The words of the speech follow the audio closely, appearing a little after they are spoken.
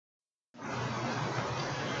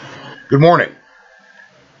Good morning.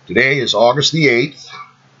 Today is August the 8th,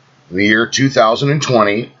 in the year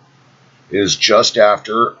 2020. It is just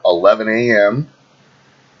after 11 a.m.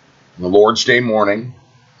 on the Lord's Day morning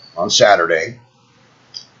on Saturday.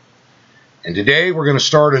 And today we're going to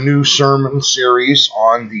start a new sermon series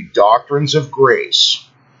on the Doctrines of Grace.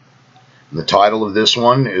 And the title of this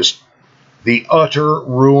one is The Utter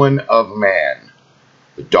Ruin of Man,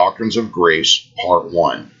 the Doctrines of Grace, Part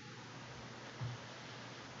 1.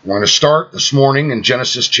 We're going to start this morning in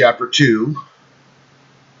Genesis chapter 2,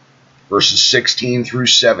 verses 16 through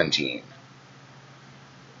 17.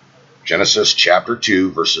 Genesis chapter 2,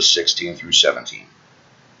 verses 16 through 17.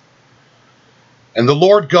 And the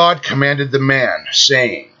Lord God commanded the man,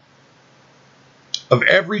 saying, Of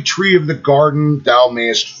every tree of the garden thou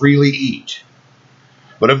mayest freely eat,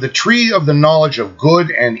 but of the tree of the knowledge of good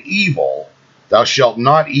and evil thou shalt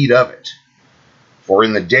not eat of it. For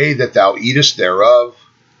in the day that thou eatest thereof,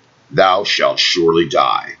 thou shalt surely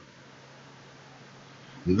die.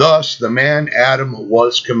 Thus the man Adam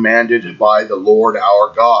was commanded by the Lord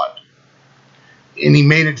our God. And he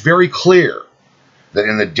made it very clear that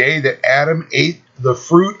in the day that Adam ate the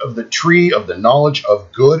fruit of the tree of the knowledge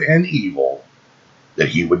of good and evil, that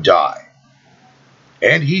he would die.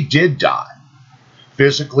 And he did die,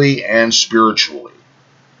 physically and spiritually.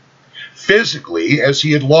 Physically, as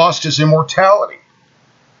he had lost his immortality.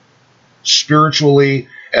 Spiritually,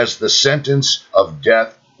 as the sentence of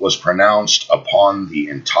death was pronounced upon the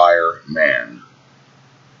entire man.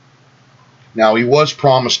 Now, he was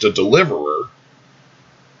promised a deliverer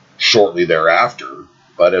shortly thereafter,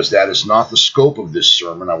 but as that is not the scope of this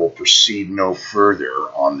sermon, I will proceed no further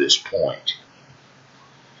on this point.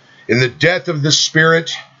 In the death of the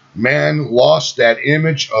Spirit, man lost that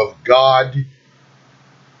image of God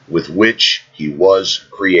with which he was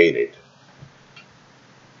created.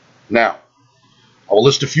 Now, I will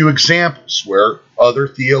list a few examples where other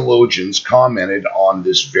theologians commented on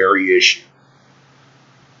this very issue.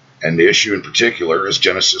 And the issue in particular is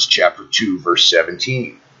Genesis chapter 2, verse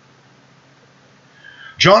 17.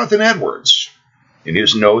 Jonathan Edwards, in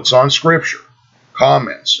his notes on Scripture,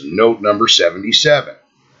 comments in note number 77.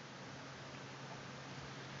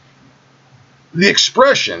 The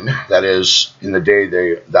expression, that is, in the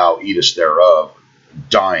day thou eatest thereof,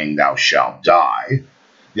 dying thou shalt die,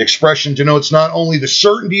 the expression denotes not only the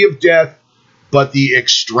certainty of death, but the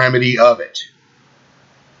extremity of it.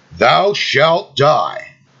 Thou shalt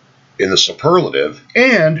die, in the superlative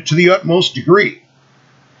and to the utmost degree.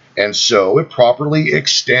 And so it properly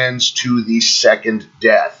extends to the second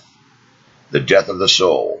death, the death of the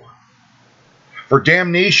soul. For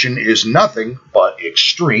damnation is nothing but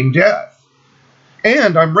extreme death.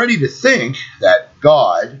 And I'm ready to think that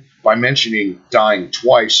God, by mentioning dying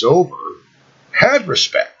twice over, had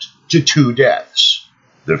respect to two deaths,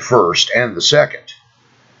 the first and the second,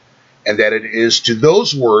 and that it is to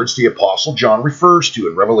those words the Apostle John refers to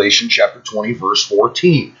in Revelation chapter 20, verse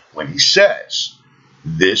 14, when he says,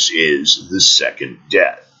 This is the second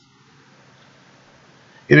death.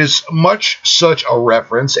 It is much such a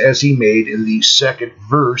reference as he made in the second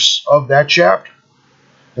verse of that chapter.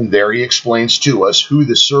 And there he explains to us who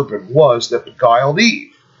the serpent was that beguiled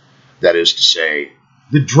Eve, that is to say,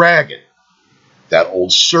 the dragon, that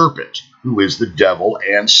old serpent, who is the devil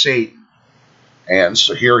and Satan. And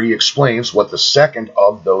so here he explains what the second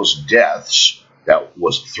of those deaths that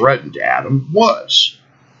was threatened to Adam was.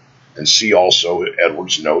 And see also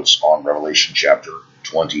Edwards' notes on Revelation chapter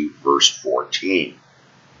 20, verse 14.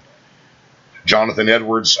 Jonathan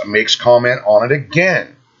Edwards makes comment on it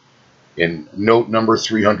again in note number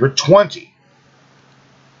 320.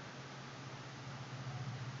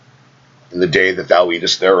 In the day that thou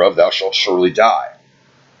eatest thereof, thou shalt surely die.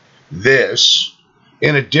 This,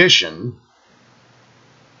 in addition,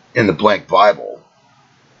 in the blank Bible,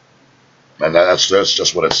 and that's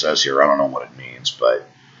just what it says here. I don't know what it means, but,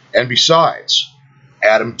 and besides,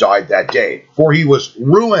 Adam died that day, for he was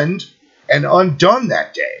ruined and undone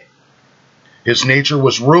that day. His nature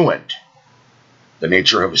was ruined, the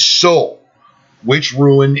nature of his soul, which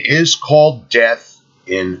ruin is called death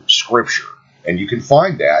in Scripture. And you can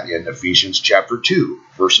find that in Ephesians chapter 2,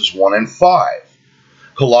 verses 1 and 5.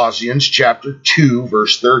 Colossians chapter 2,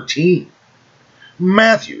 verse 13.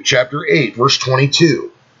 Matthew chapter 8, verse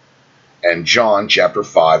 22. And John chapter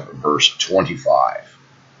 5, verse 25.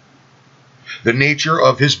 The nature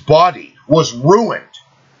of his body was ruined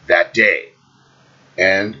that day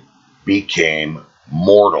and became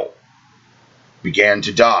mortal, began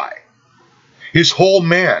to die. His whole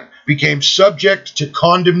man became subject to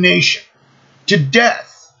condemnation, to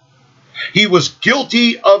death. He was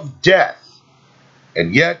guilty of death,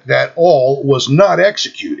 and yet that all was not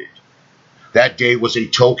executed. That day was a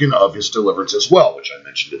token of his deliverance as well, which I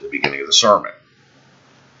mentioned at the beginning of the sermon.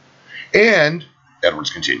 And, Edwards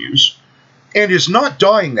continues, and his not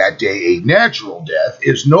dying that day a natural death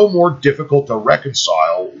is no more difficult to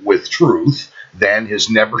reconcile with truth than his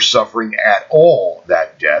never suffering at all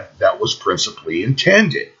that death that was principally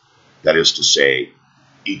intended, that is to say,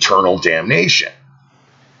 eternal damnation.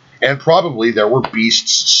 And probably there were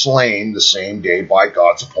beasts slain the same day by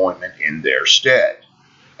God's appointment in their stead,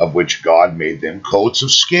 of which God made them coats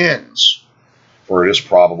of skins. For it is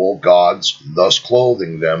probable God's thus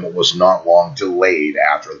clothing them was not long delayed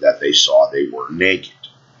after that they saw they were naked.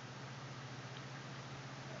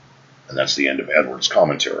 And that's the end of Edwards'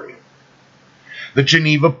 commentary. The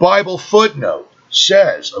Geneva Bible footnote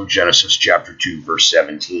says of Genesis chapter 2, verse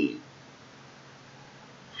 17,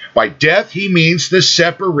 by death he means the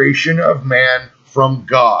separation of man from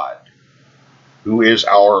God, who is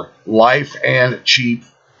our life and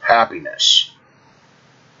chief happiness,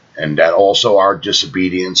 and that also our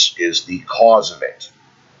disobedience is the cause of it.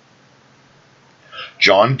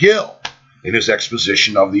 John Gill, in his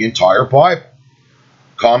exposition of the entire Bible,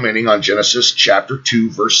 commenting on Genesis chapter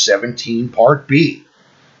 2, verse 17, part B,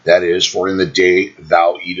 that is, for in the day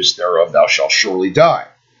thou eatest thereof thou shalt surely die.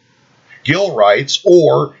 Gill writes,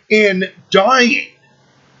 or in dying,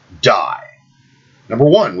 die. Number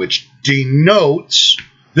one, which denotes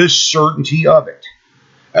the certainty of it,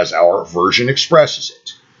 as our version expresses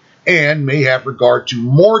it, and may have regard to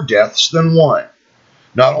more deaths than one,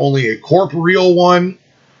 not only a corporeal one,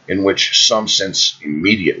 in which some sense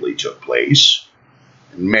immediately took place,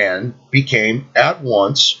 man became at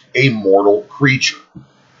once a mortal creature,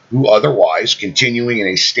 who otherwise, continuing in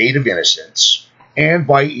a state of innocence, and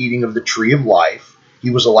by eating of the tree of life he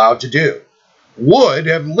was allowed to do, would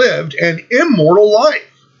have lived an immortal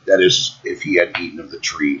life, that is, if he had eaten of the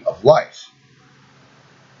tree of life.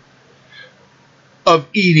 Of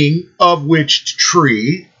eating of which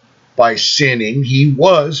tree, by sinning, he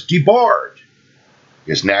was debarred,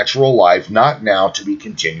 his natural life not now to be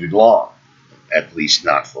continued long, at least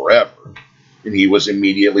not forever, and he was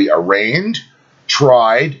immediately arraigned,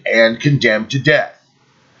 tried, and condemned to death,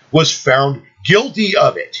 was found guilty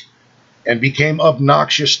of it, and became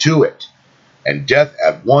obnoxious to it, and death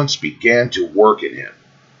at once began to work in him.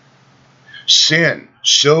 Sin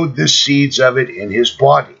sowed the seeds of it in his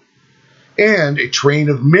body, and a train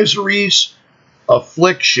of miseries,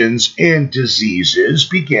 afflictions, and diseases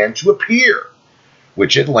began to appear,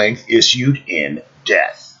 which at length issued in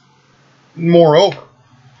death. Moreover,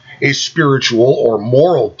 a spiritual or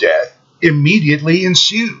moral death immediately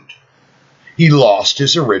ensued. He lost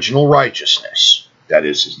his original righteousness, that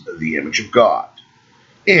is, the image of God,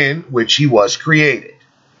 in which he was created.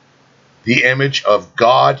 The image of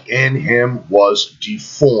God in him was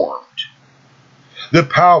deformed. The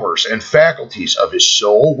powers and faculties of his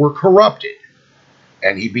soul were corrupted,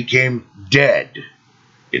 and he became dead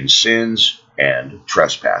in sins and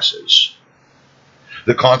trespasses.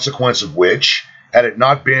 The consequence of which, had it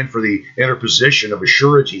not been for the interposition of a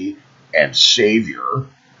surety and Savior,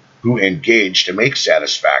 who engaged to make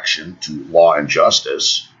satisfaction to law and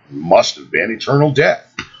justice, must have been eternal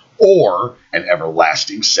death, or an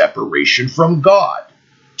everlasting separation from God,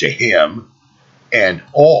 to him and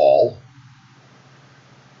all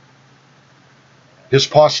his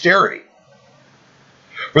posterity.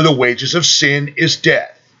 For the wages of sin is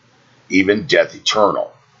death, even death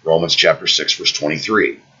eternal. Romans chapter 6, verse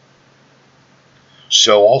 23.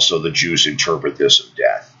 So also the Jews interpret this of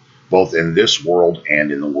death, both in this world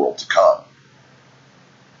and in the world to come.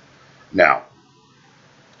 Now,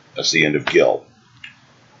 that's the end of Gill.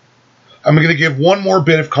 I'm going to give one more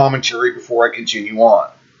bit of commentary before I continue on.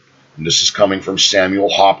 And this is coming from Samuel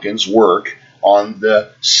Hopkins' work on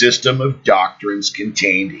the system of doctrines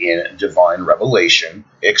contained in Divine Revelation,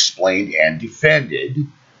 Explained and Defended,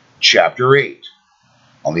 chapter 8,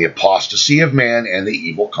 on the apostasy of man and the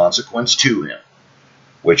evil consequence to him,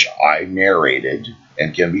 which I narrated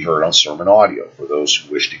and can be heard on sermon audio for those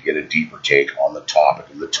who wish to get a deeper take on the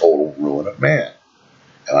topic of the total ruin of man.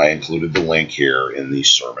 And I included the link here in the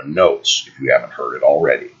sermon notes, if you haven't heard it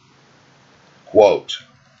already. Quote,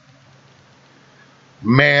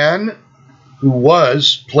 man who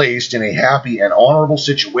was placed in a happy and honorable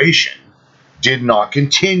situation did not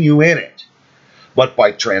continue in it, but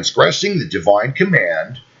by transgressing the divine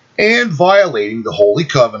command and violating the holy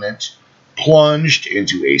covenant, plunged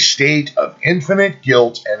into a state of infinite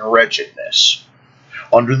guilt and wretchedness,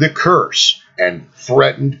 under the curse and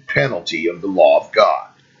threatened penalty of the law of God.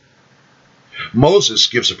 Moses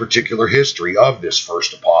gives a particular history of this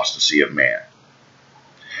first apostasy of man,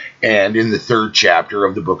 and in the 3rd chapter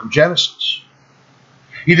of the book of Genesis.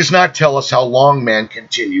 He does not tell us how long man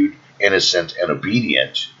continued innocent and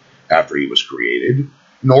obedient after he was created,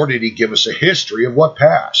 nor did he give us a history of what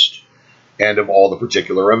passed, and of all the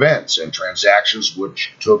particular events and transactions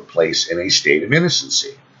which took place in a state of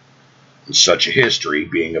innocency, and such a history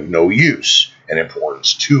being of no use and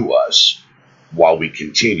importance to us while we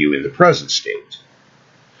continue in the present state.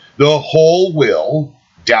 The whole will,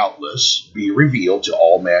 doubtless, be revealed to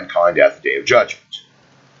all mankind at the day of judgment.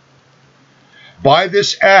 By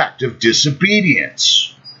this act of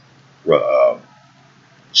disobedience,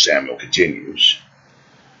 Samuel continues,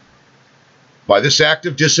 by this act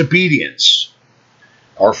of disobedience,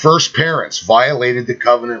 our first parents violated the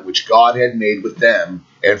covenant which God had made with them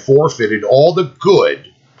and forfeited all the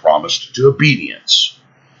good promised to obedience,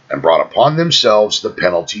 and brought upon themselves the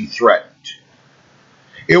penalty threatened.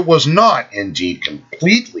 It was not indeed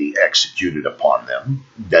completely executed upon them,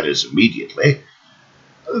 that is, immediately.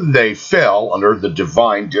 They fell under the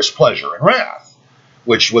divine displeasure and wrath,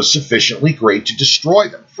 which was sufficiently great to destroy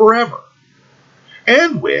them forever,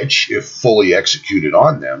 and which, if fully executed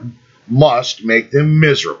on them, must make them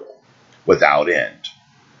miserable without end.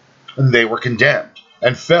 And they were condemned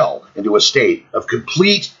and fell into a state of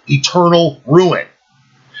complete eternal ruin,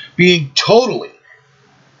 being totally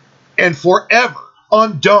and forever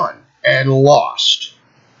undone and lost,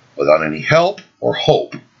 without any help or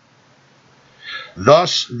hope.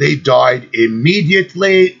 Thus they died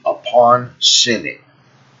immediately upon sinning.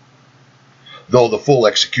 Though the full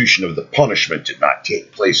execution of the punishment did not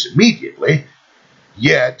take place immediately,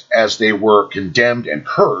 yet as they were condemned and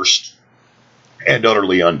cursed, and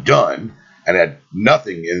utterly undone, and had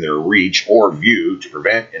nothing in their reach or view to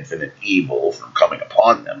prevent infinite evil from coming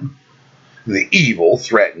upon them, the evil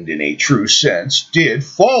threatened in a true sense did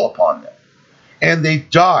fall upon them, and they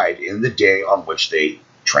died in the day on which they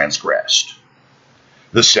transgressed.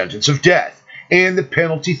 The sentence of death and the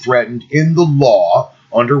penalty threatened in the law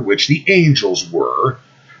under which the angels were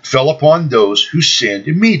fell upon those who sinned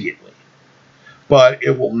immediately, but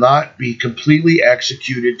it will not be completely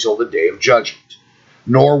executed till the day of judgment,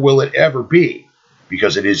 nor will it ever be,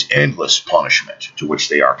 because it is endless punishment to which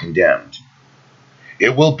they are condemned.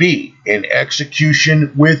 It will be an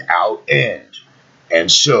execution without end,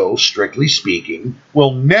 and so, strictly speaking,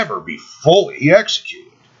 will never be fully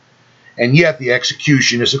executed. And yet the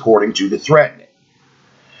execution is according to the threatening.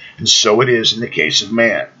 And so it is in the case of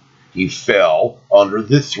man. He fell under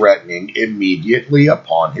the threatening immediately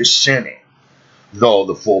upon his sinning, though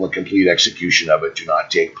the full and complete execution of it do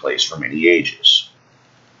not take place for many ages.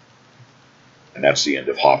 And that's the end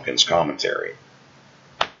of Hopkins' commentary.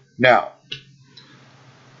 Now,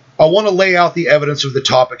 I want to lay out the evidence of the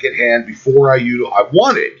topic at hand before I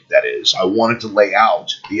wanted to lay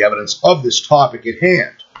out the evidence of this topic at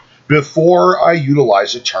hand before I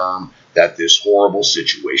utilize a term that this horrible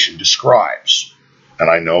situation describes. And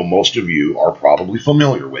I know most of you are probably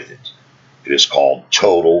familiar with it. It is called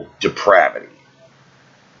total depravity.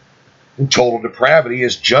 And total depravity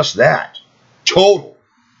is just that, total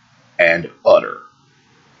and utter.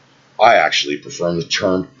 I actually prefer the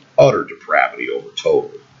term utter depravity over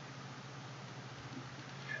total.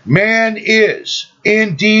 Man is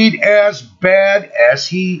indeed as bad as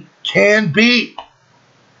he can be,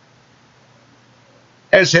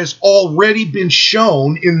 as has already been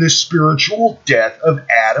shown in the spiritual death of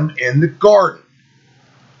Adam in the garden.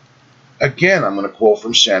 Again, I'm going to quote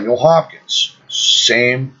from Samuel Hopkins,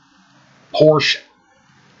 same portion,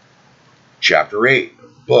 chapter 8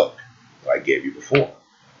 of the book that I gave you before.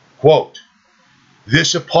 Quote,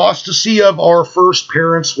 "This apostasy of our first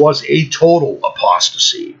parents was a total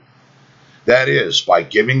apostasy. That is, by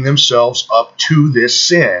giving themselves up to this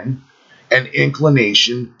sin, an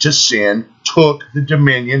inclination to sin took the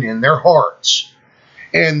dominion in their hearts,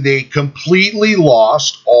 and they completely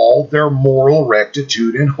lost all their moral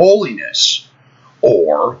rectitude and holiness,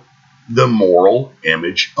 or the moral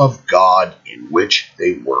image of God in which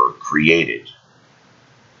they were created.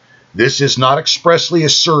 This is not expressly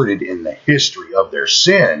asserted in the history of their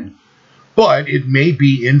sin, but it may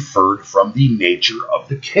be inferred from the nature of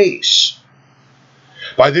the case.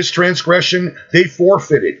 By this transgression, they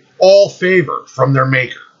forfeited all favor from their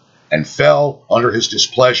Maker, and fell under his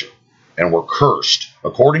displeasure, and were cursed,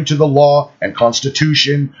 according to the law and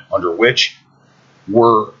constitution under which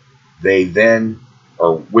they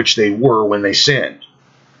were when they sinned.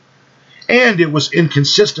 And it was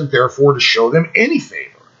inconsistent, therefore, to show them any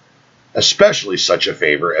favor, especially such a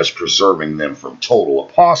favor as preserving them from total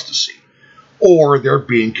apostasy, or their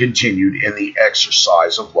being continued in the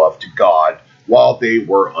exercise of love to God while they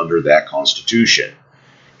were under that constitution,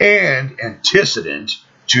 and antecedent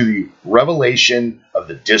to the revelation of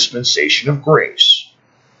the dispensation of grace,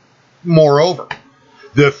 Moreover,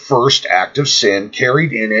 the first act of sin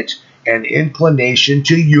carried in it an inclination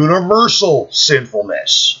to universal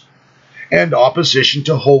sinfulness and opposition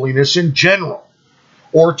to holiness in general,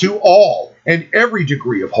 or to all and every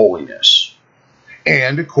degree of holiness,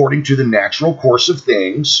 and according to the natural course of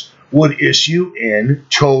things would issue in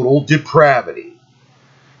total depravity,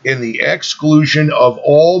 in the exclusion of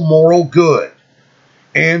all moral good,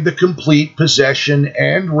 and the complete possession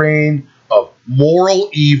and reign of moral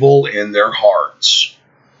evil in their hearts.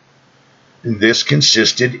 And this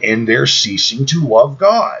consisted in their ceasing to love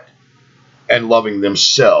God and loving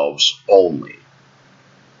themselves only,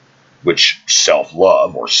 which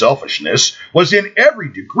self-love or selfishness was in every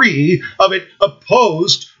degree of it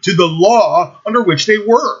opposed to the law under which they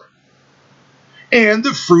were, and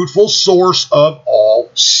the fruitful source of all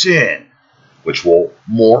sin, which will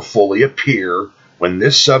more fully appear when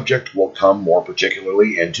this subject will come more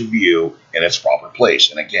particularly into view in its proper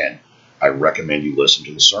place. And again, I recommend you listen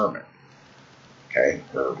to the sermon, okay,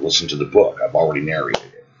 or listen to the book. I've already narrated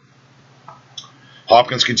it.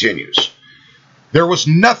 Hopkins continues, there was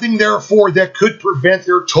nothing, therefore, that could prevent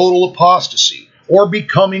their total apostasy or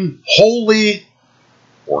becoming wholly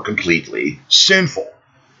or completely sinful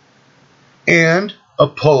and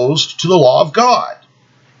opposed to the law of God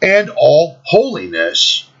and all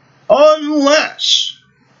holiness, unless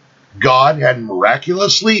God had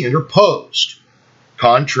miraculously interposed,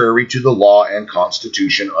 contrary to the law and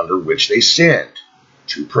constitution under which they sinned,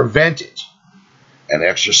 to prevent it, and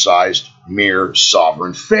exercised mere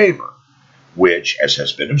sovereign favor, which, as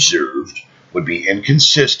has been observed, would be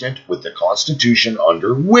inconsistent with the constitution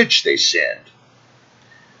under which they sinned.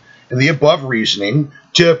 In the above reasoning,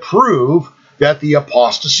 to prove that the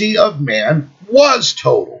apostasy of man was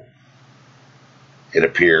total, it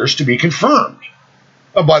appears to be confirmed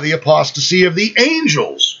by the apostasy of the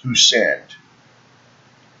angels who sinned.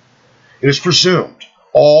 It is presumed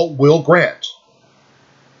all will grant,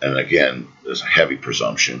 and again, there's a heavy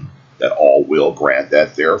presumption, that all will grant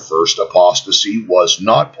that their first apostasy was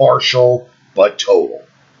not partial, but total.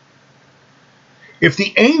 If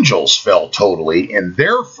the angels fell totally in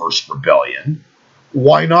their first rebellion,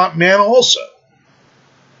 why not man also?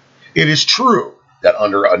 It is true that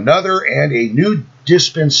under another and a new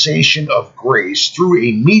dispensation of grace through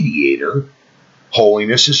a mediator,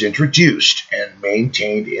 holiness is introduced and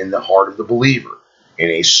maintained in the heart of the believer in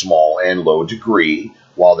a small and low degree,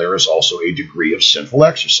 while there is also a degree of sinful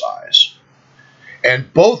exercise.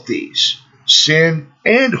 And both these, sin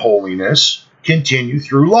and holiness, continue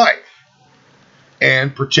through life,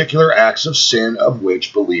 and particular acts of sin of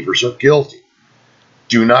which believers are guilty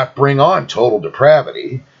do not bring on total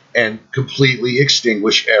depravity and completely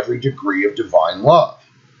extinguish every degree of divine love.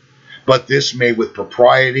 But this may with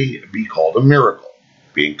propriety be called a miracle,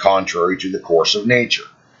 being contrary to the course of nature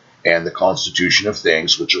and the constitution of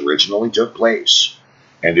things which originally took place,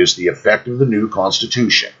 and is the effect of the new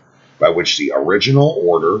constitution, by which the original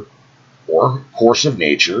order or course of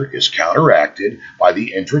nature is counteracted by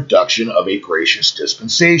the introduction of a gracious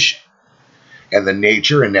dispensation, and the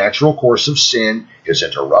nature and natural course of sin is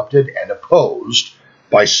interrupted and opposed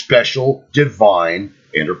by special divine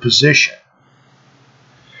interposition.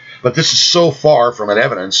 But this is so far from an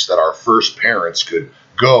evidence that our first parents could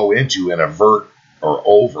go into an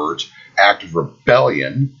overt act of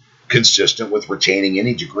rebellion consistent with retaining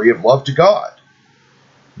any degree of love to God,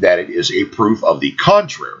 that it is a proof of the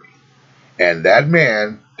contrary, and that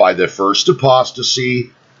man, by the first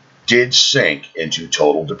apostasy, did sink into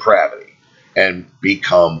total depravity and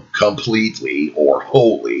become completely or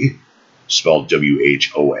wholly, spelled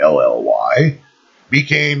W-H-O-L-L-Y,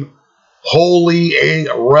 became wholly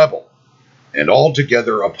a rebel and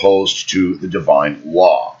altogether opposed to the divine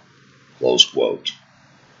law, close quote.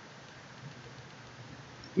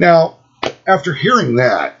 Now, after hearing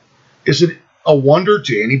that, is it a wonder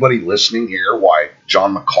to anybody listening here why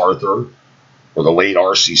John MacArthur or the late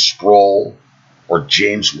R.C. Sproul or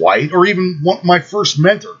James White or even my first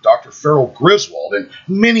mentor, Dr. Farrell Griswold, and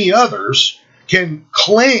many others can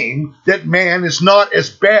claim that man is not as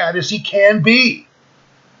bad as he can be?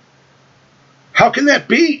 How can that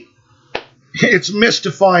be? It's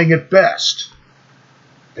mystifying at best,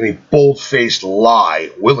 and a bold-faced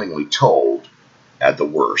lie willingly told at the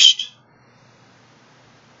worst.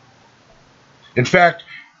 In fact,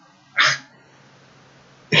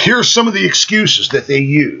 here's some of the excuses that they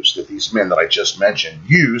use, that these men that I just mentioned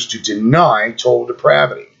use to deny total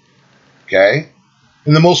depravity. Okay?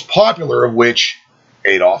 And the most popular of which,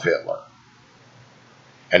 Adolf Hitler.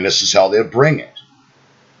 And this is how they bring it.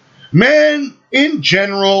 Man, in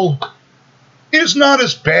general, is not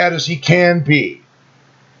as bad as he can be.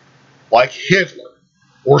 Like Hitler,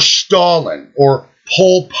 or Stalin or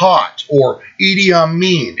Pol Pot or Idi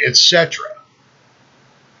Amin, etc.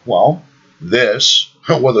 Well, this,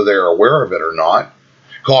 whether they're aware of it or not,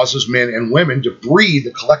 causes men and women to breathe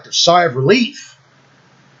a collective sigh of relief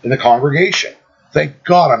in the congregation. Thank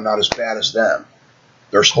God I'm not as bad as them.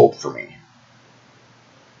 There's hope for me.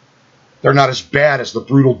 They're not as bad as the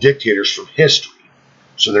brutal dictators from history,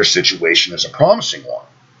 so their situation is a promising one.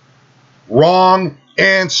 Wrong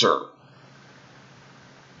answer.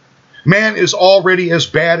 Man is already as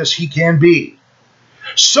bad as he can be.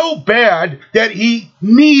 So bad that he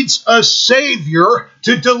needs a Savior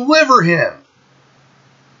to deliver him.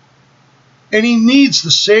 And he needs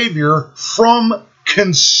the Savior from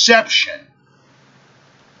conception.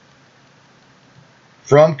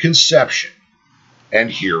 From conception. And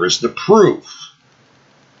here is the proof.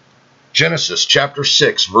 Genesis chapter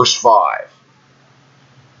 6, verse 5.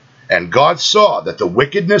 And God saw that the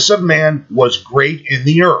wickedness of man was great in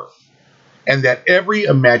the earth, and that every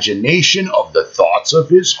imagination of the thoughts of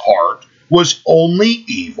his heart was only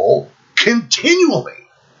evil continually.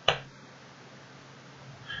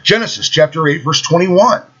 Genesis chapter 8, verse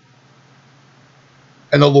 21.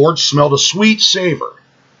 And the Lord smelled a sweet savor.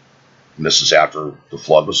 And this is after the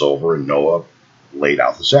flood was over and Noah laid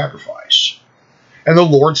out the sacrifice. And the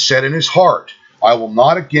Lord said in his heart, I will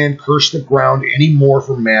not again curse the ground any more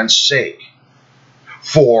for man's sake.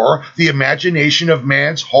 For the imagination of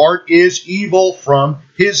man's heart is evil from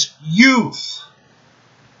his youth.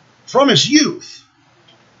 From his youth.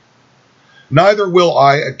 Neither will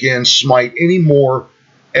I again smite any more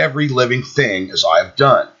every living thing as I have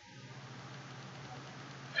done.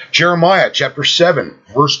 Jeremiah chapter 7,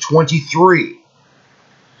 verse 23.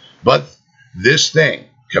 But this thing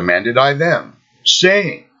commanded I them,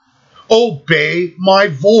 saying, Obey my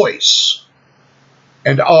voice,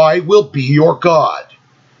 and I will be your God,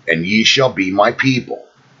 and ye shall be my people.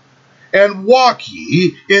 And walk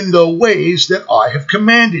ye in the ways that I have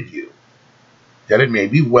commanded you, that it may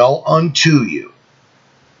be well unto you.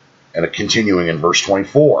 And continuing in verse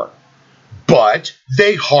 24. But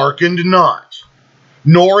they hearkened not,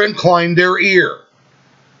 nor inclined their ear,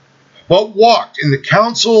 but walked in the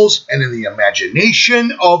counsels and in the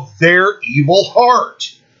imagination of their evil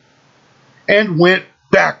heart, and went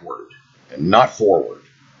backward and not forward.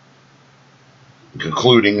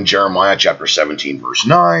 Concluding in Jeremiah chapter 17, verse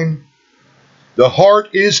 9, the heart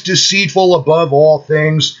is deceitful above all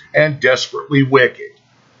things and desperately wicked.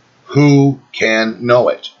 Who can know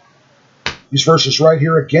it? These verses right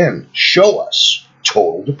here again show us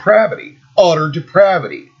total depravity, utter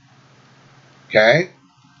depravity. Okay?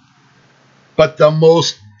 But the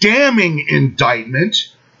most damning indictment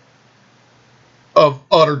of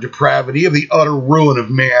utter depravity, of the utter ruin of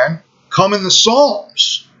man, come in the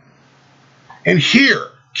Psalms. And here,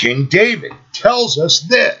 King David tells us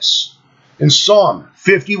this in Psalm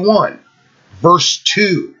 51, verse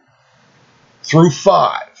 2 through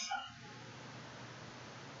 5.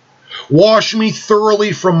 Wash me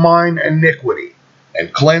thoroughly from mine iniquity,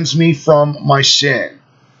 and cleanse me from my sin.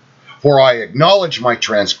 For I acknowledge my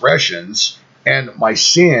transgressions, and my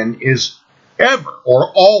sin is ever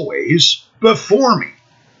or always before me.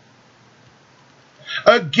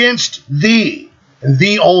 Against thee, and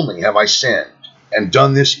thee only, have I sinned, and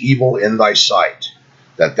done this evil in thy sight,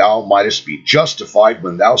 that thou mightest be justified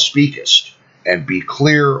when thou speakest, and be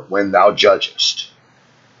clear when thou judgest.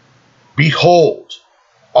 Behold,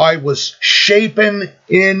 I was shapen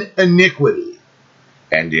in iniquity,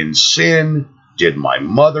 and in sin did my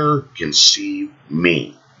mother conceive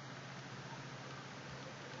me.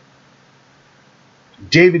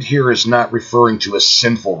 David here is not referring to a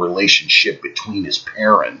sinful relationship between his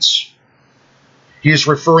parents. He is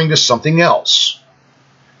referring to something else,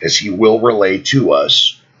 as he will relay to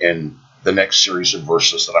us in the next series of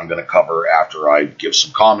verses that I'm going to cover after I give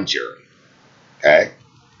some commentary. Okay?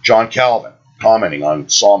 John Calvin, commenting on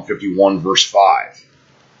Psalm 51, verse 5.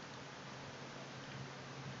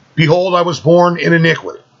 Behold, I was born in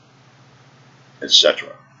iniquity, etc.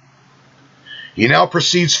 He now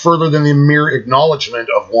proceeds further than the mere acknowledgement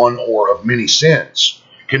of one or of many sins,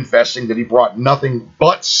 confessing that he brought nothing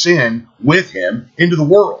but sin with him into the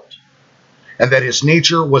world, and that his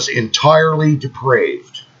nature was entirely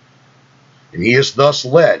depraved. And he is thus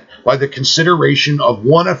led by the consideration of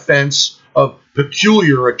one offense of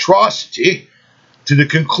peculiar atrocity to the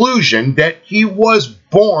conclusion that he was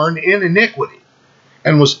born in iniquity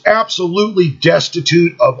and was absolutely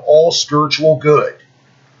destitute of all spiritual good.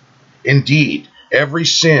 Indeed, every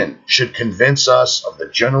sin should convince us of the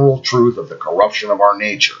general truth of the corruption of our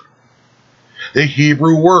nature. The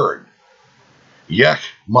Hebrew word, yech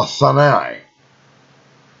mathanai,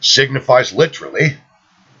 signifies literally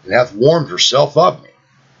and hath warmed herself of me.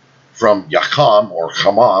 From Yacham or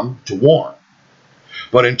Chamam, to warm.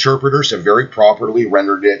 But interpreters have very properly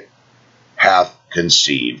rendered it, hath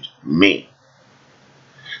conceived me.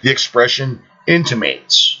 The expression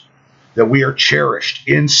intimates that we are cherished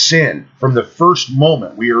in sin from the first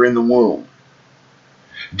moment we are in the womb.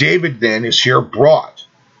 David then is here brought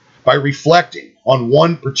by reflecting on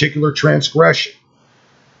one particular transgression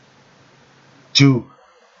to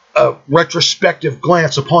a retrospective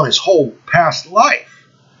glance upon his whole past life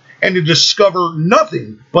and to discover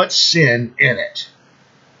nothing but sin in it.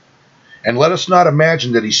 And let us not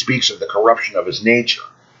imagine that he speaks of the corruption of his nature,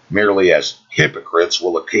 merely as hypocrites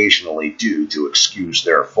will occasionally do to excuse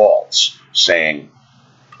their faults, saying,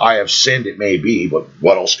 I have sinned, it may be, but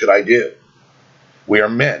what else could I do? We are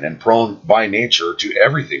men and prone by nature to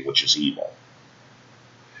everything which is evil.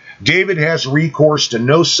 David has recourse to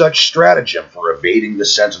no such stratagem for evading the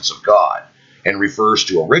sentence of God, and refers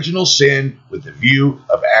to original sin with the view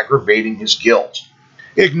of aggravating his guilt,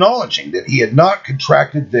 acknowledging that he had not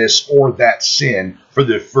contracted this or that sin for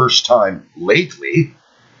the first time lately,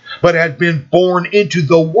 but had been born into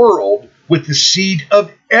the world with the seed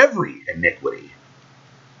of every iniquity.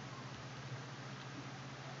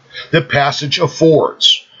 The passage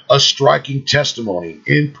affords a striking testimony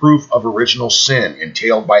in proof of original sin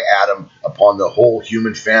entailed by Adam upon the whole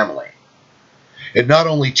human family. It not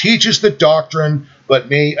only teaches the doctrine, but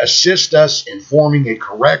may assist us in forming a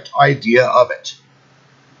correct idea of it.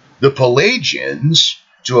 The Pelagians,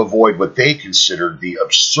 to avoid what they considered the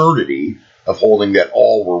absurdity of holding that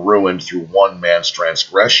all were ruined through one man's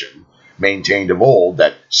transgression, maintained of old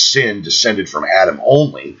that sin descended from Adam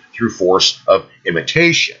only through force of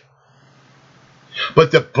imitation.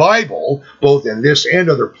 But the Bible, both in this and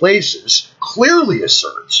other places, clearly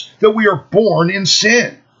asserts that we are born in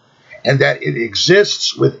sin, and that it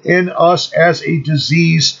exists within us as a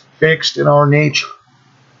disease fixed in our nature.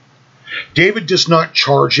 David does not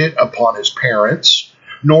charge it upon his parents,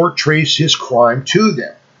 nor trace his crime to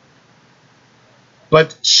them,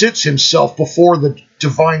 but sits himself before the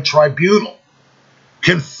divine tribunal,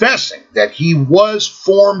 confessing that he was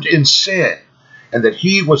formed in sin, and that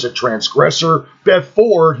he was a transgressor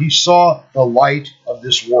before he saw the light of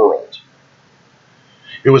this world.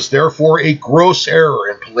 It was therefore a gross error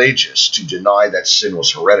in Pelagius to deny that sin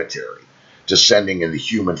was hereditary, descending in the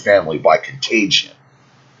human family by contagion.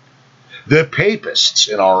 The papists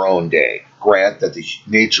in our own day grant that the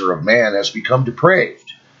nature of man has become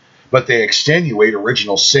depraved, but they extenuate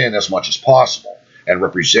original sin as much as possible, and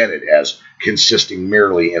represent it as consisting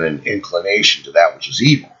merely in an inclination to that which is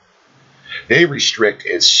evil. They restrict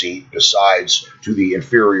its seat, besides, to the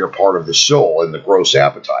inferior part of the soul and the gross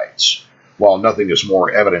appetites, while nothing is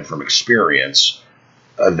more evident from experience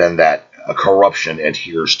than that a corruption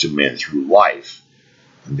adheres to men through life.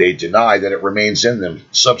 They deny that it remains in them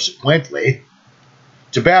subsequently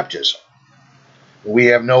to baptism. We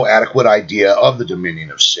have no adequate idea of the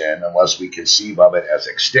dominion of sin unless we conceive of it as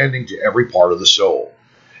extending to every part of the soul,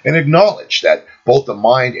 and acknowledge that both the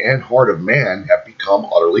mind and heart of man have become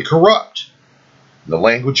utterly corrupt. The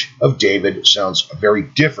language of David sounds very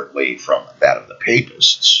differently from that of the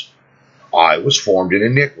papists. I was formed in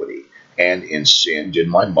iniquity, and in sin did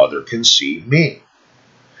my mother conceive me.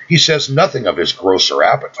 He says nothing of his grosser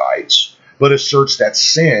appetites, but asserts that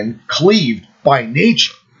sin cleaved by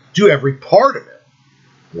nature to every part of it,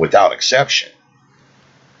 without exception.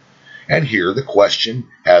 And here the question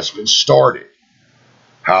has been started: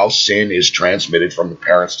 how sin is transmitted from the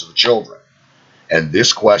parents to the children. And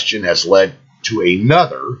this question has led to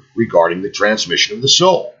another regarding the transmission of the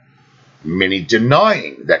soul, many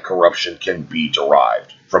denying that corruption can be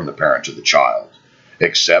derived from the parent to the child,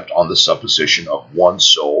 except on the supposition of one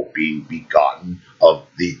soul being begotten of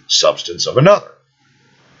the substance of another.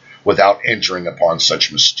 Without entering upon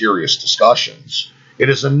such mysterious discussions, it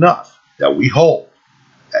is enough that we hold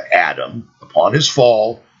that Adam, upon his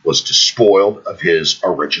fall, was despoiled of his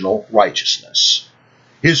original righteousness,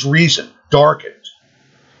 his reason darkened,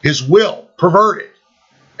 his will perverted,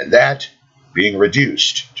 and that, being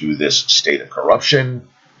reduced to this state of corruption,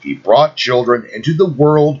 he brought children into the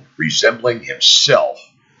world resembling himself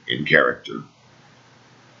in character.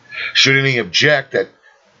 Should any object that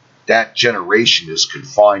that generation is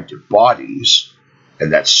confined to bodies,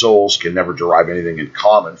 and that souls can never derive anything in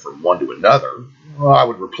common from one to another, well, I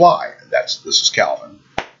would reply, and this is Calvin,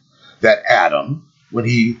 that Adam, when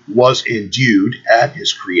he was endued at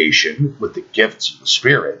his creation with the gifts of the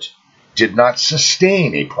Spirit, did not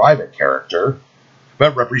sustain a private character,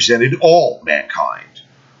 but represented all mankind,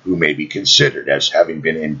 who may be considered as having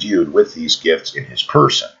been endued with these gifts in his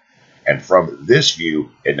person, And from this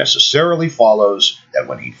view, it necessarily follows that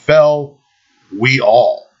when he fell, we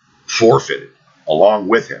all forfeited, along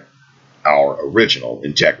with him, our original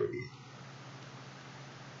integrity.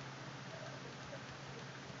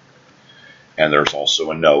 And there's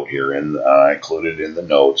also a note here included in the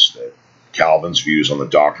notes that Calvin's views on the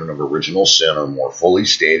doctrine of original sin are more fully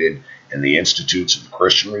stated in the Institutes of the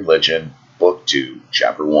Christian Religion, Book 2,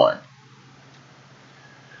 Chapter 1.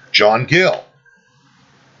 John Gill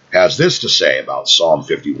has this to say about Psalm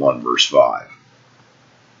 51, verse 5.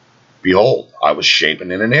 Behold, I was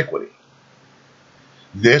shapen in iniquity.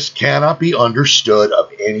 This cannot be understood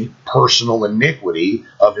of any personal iniquity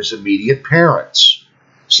of his immediate parents,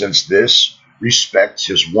 since this respects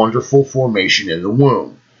his wonderful formation in the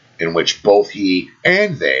womb, in which both he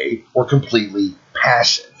and they were completely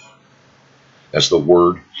passive, as the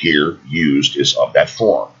word here used is of that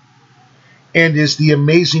form, and is the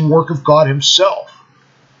amazing work of God himself,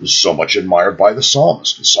 is so much admired by the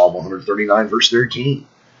psalmist in Psalm 139, verse 13,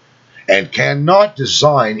 and cannot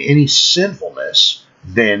design any sinfulness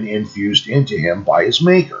then infused into him by his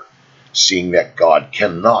Maker, seeing that God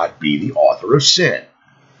cannot be the author of sin,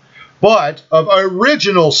 but of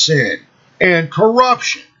original sin and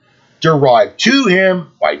corruption derived to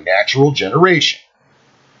him by natural generation.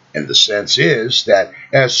 And the sense is that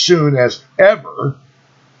as soon as ever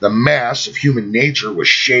the mass of human nature was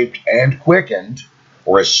shaped and quickened,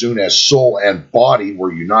 or as soon as soul and body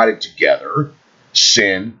were united together,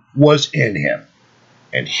 sin was in him,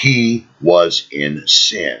 and he was in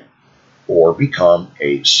sin, or become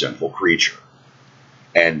a sinful creature.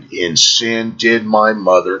 And in sin did my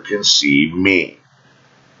mother conceive me.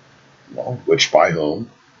 Well, which by whom?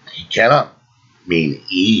 He cannot mean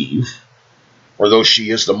Eve, for though she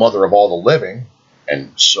is the mother of all the living,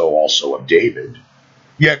 and so also of David,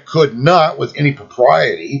 yet could not with any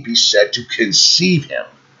propriety be said to conceive him.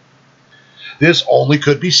 This only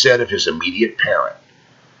could be said of his immediate parent,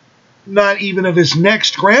 not even of his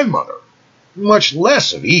next grandmother, much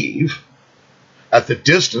less of Eve, at the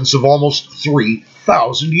distance of almost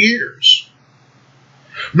 3,000 years.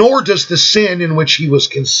 Nor does the sin in which he was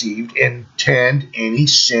conceived intend any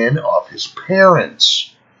sin of his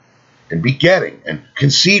parents in begetting and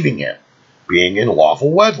conceiving him, being in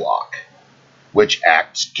lawful wedlock, which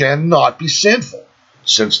acts cannot be sinful,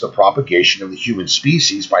 since the propagation of the human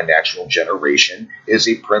species by natural generation is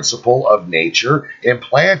a principle of nature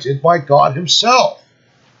implanted by God himself,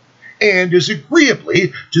 and is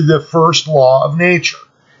agreeably to the first law of nature,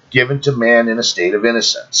 given to man in a state of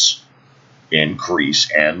innocence.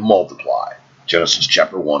 Increase and multiply. Genesis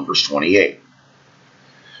chapter 1, verse 28.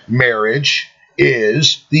 Marriage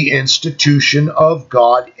is the institution of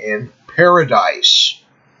God in paradise,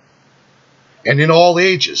 and in all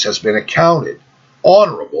ages has been accounted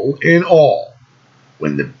honorable in all,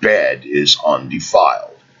 when the bed is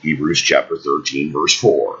undefiled. Hebrews chapter 13, verse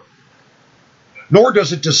 4. Nor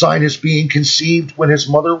does it design his being conceived when his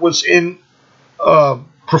mother was in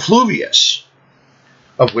profluvius,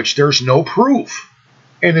 of which there's no proof,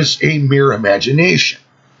 and is a mere imagination,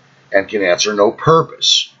 and can answer no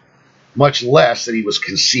purpose, much less that he was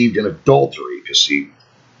conceived in adultery, because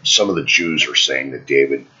some of the Jews are saying that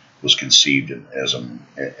David was conceived in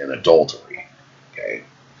adultery. Okay?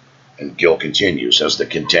 And Gill continues, as the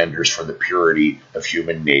contenders for the purity of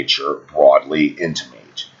human nature broadly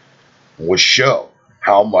intimate, which show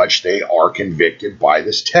how much they are convicted by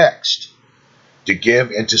this text, to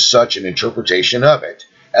give into such an interpretation of it,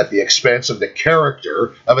 at the expense of the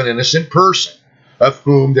character of an innocent person, of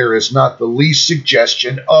whom there is not the least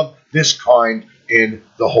suggestion of this kind in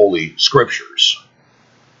the Holy Scriptures.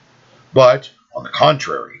 But, on the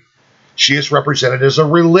contrary, she is represented as a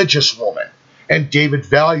religious woman, and David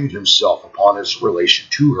valued himself upon his relation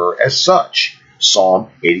to her as such. Psalm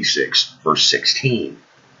 86, verse 16.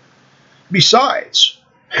 Besides,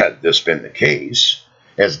 had this been the case,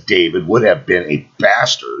 as David would have been a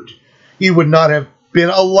bastard, he would not have been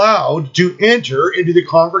allowed to enter into the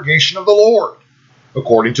congregation of the Lord,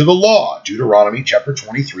 according to the law, Deuteronomy chapter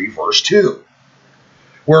 23, verse 2,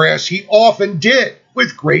 whereas he often did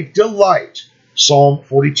with great delight, Psalm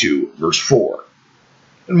 42, verse 4.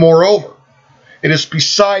 And moreover, it is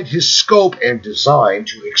beside his scope and design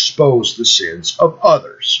to expose the sins of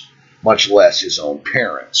others, much less his own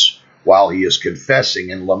parents, while he is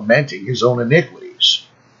confessing and lamenting his own iniquities.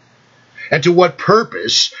 And to what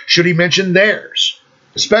purpose should he mention theirs,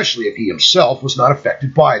 especially if he himself was not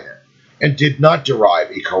affected by them, and did not derive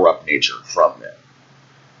a corrupt nature from them?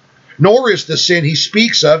 Nor is the sin he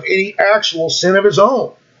speaks of any actual sin of his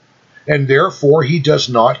own, and therefore he does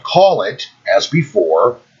not call it, as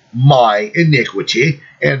before, my iniquity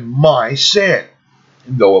and my sin,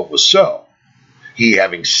 though it was so, he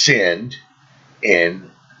having sinned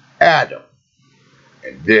in Adam,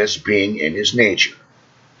 and this being in his nature.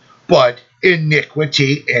 But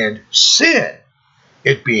iniquity and sin,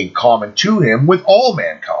 it being common to him with all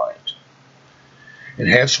mankind. And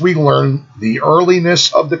hence we learn the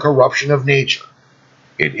earliness of the corruption of nature.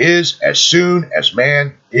 It is as soon as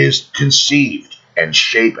man is conceived and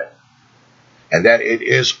shapen, and that it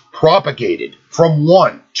is propagated from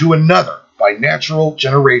one to another by natural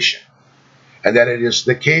generation, and that it is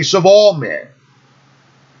the case of all men.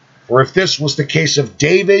 For if this was the case of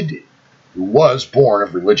David, who was born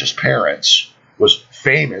of religious parents, was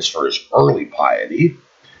famous for his early piety,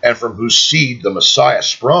 and from whose seed the Messiah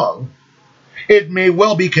sprung, it may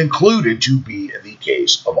well be concluded to be the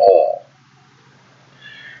case of all.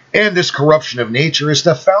 And this corruption of nature is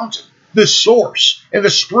the fountain, the source, and the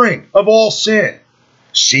spring of all sin,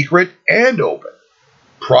 secret and open,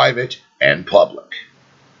 private and public,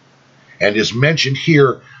 and is mentioned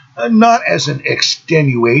here not as an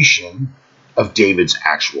extenuation of David's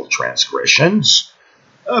actual transgressions,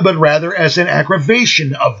 but rather as an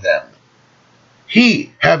aggravation of them.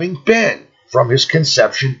 He, having been, from his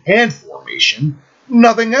conception and formation,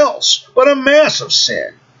 nothing else but a mass of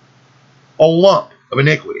sin, a lump of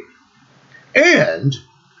iniquity, and,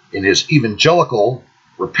 in his evangelical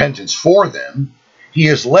repentance for them, he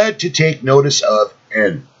is led to take notice of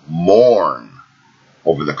and mourn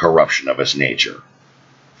over the corruption of his nature,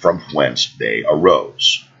 from whence they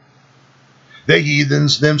arose. The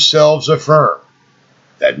heathens themselves affirm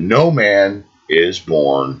that no man is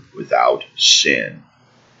born without sin.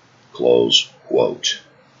 Close quote.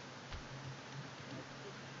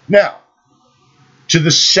 Now, to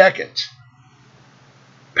the second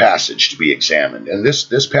passage to be examined, and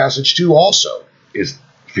this passage too also is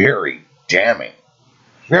very damning.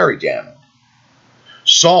 Very damning.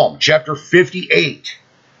 Psalm chapter 58,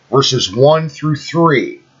 verses 1 through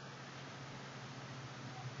 3.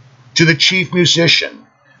 To the chief musician,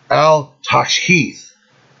 Al-Tashhith,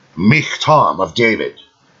 Michtam of David.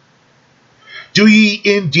 Do ye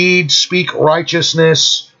indeed speak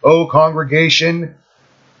righteousness, O congregation?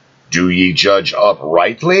 Do ye judge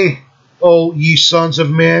uprightly, O ye sons of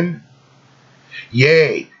men?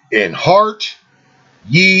 Yea, in heart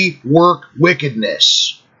ye work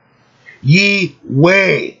wickedness. Ye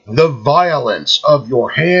weigh the violence of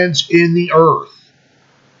your hands in the earth.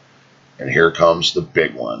 And here comes the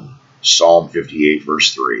big one. Psalm 58,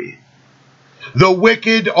 verse 3. The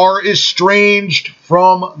wicked are estranged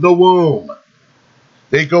from the womb.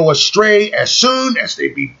 They go astray as soon as they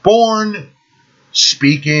be born,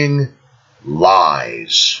 speaking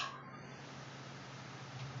lies.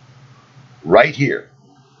 Right here,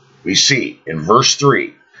 we see in verse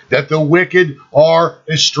 3 that the wicked are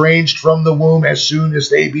estranged from the womb as soon as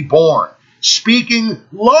they be born, speaking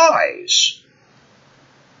lies.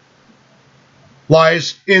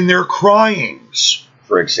 Lies in their cryings,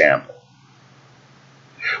 for example.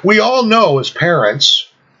 We all know as parents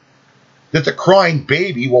that the crying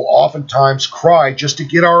baby will oftentimes cry just to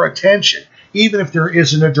get our attention, even if there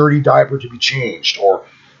isn't a dirty diaper to be changed or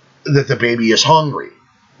that the baby is hungry.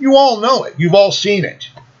 You all know it. You've all seen it.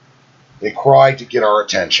 They cry to get our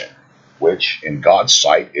attention, which in God's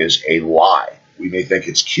sight is a lie. We may think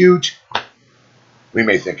it's cute. We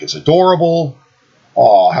may think it's adorable.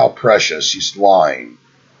 Oh, how precious. He's lying.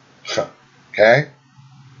 Okay?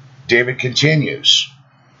 David continues.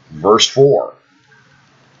 Verse 4.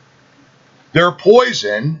 Their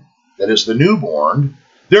poison, that is the newborn,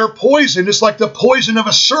 their poison is like the poison of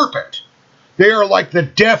a serpent. They are like the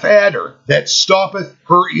deaf adder that stoppeth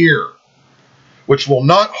her ear, which will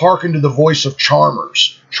not hearken to the voice of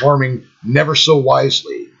charmers, charming never so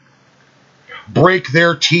wisely. Break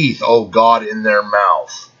their teeth, O God, in their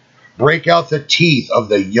mouth. Break out the teeth of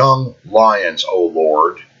the young lions, O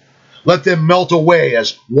Lord. Let them melt away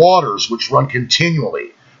as waters which run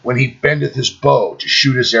continually, when he bendeth his bow to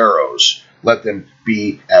shoot his arrows. Let them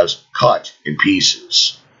be as cut in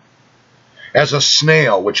pieces. As a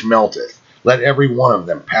snail which melteth, let every one of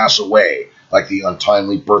them pass away like the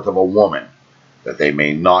untimely birth of a woman, that they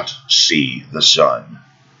may not see the sun.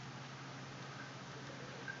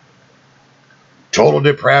 Total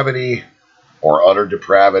depravity or utter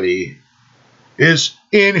depravity is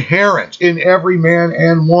inherent in every man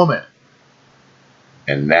and woman.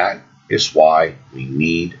 And that is why we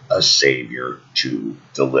need a Savior to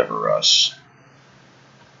deliver us.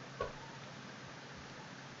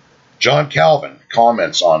 John Calvin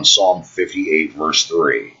comments on Psalm 58, verse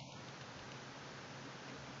 3.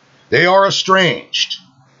 They are estranged,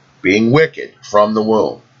 being wicked from the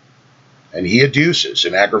womb. And he adduces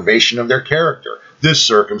an aggravation of their character, This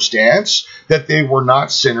circumstance that they were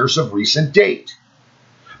not sinners of recent date,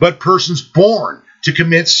 but persons born to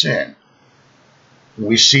commit sin.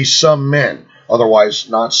 We see some men, otherwise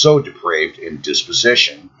not so depraved in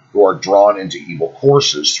disposition, who are drawn into evil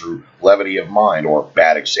courses through levity of mind or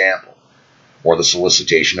bad example, or the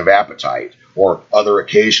solicitation of appetite, or other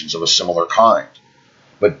occasions of a similar kind.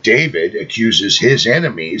 But David accuses his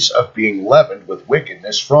enemies of being leavened with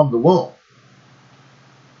wickedness from the womb,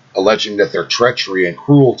 alleging that their treachery and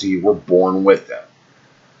cruelty were born with them.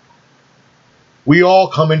 We all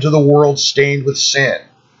come into the world stained with sin,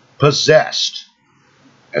 possessed,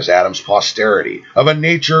 as Adam's posterity, of a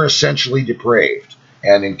nature essentially depraved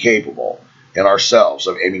and incapable in ourselves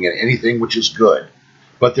of aiming at anything which is good.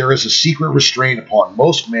 But there is a secret restraint upon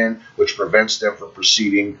most men which prevents them from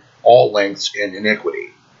proceeding all lengths in iniquity.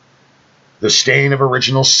 The stain of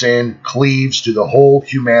original sin cleaves to the whole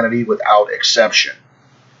humanity without exception.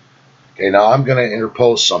 Okay, now I'm going to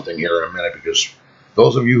interpose something here in a minute, because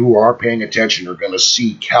those of you who are paying attention are going to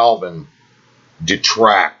see Calvin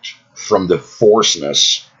detract from the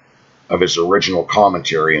forceness of his original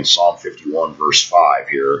commentary in Psalm 51, verse 5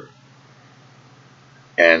 here.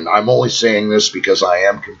 And I'm only saying this because I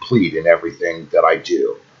am complete in everything that I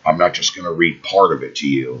do. I'm not just going to read part of it to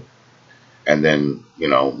you and then,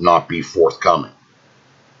 not be forthcoming.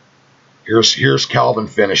 Here's Calvin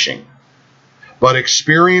finishing. But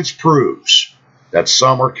experience proves that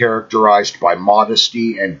some are characterized by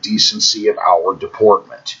modesty and decency of outward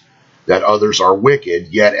deportment, that others are wicked,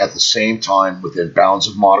 yet at the same time within bounds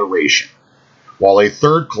of moderation, while a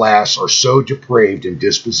third class are so depraved in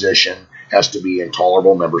disposition as to be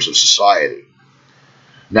intolerable members of society.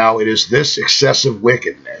 Now it is this excessive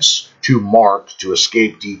wickedness, too marked to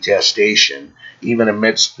escape detestation, even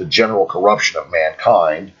amidst the general corruption of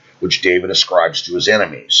mankind, which David ascribes to his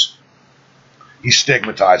enemies. He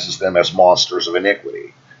stigmatizes them as monsters of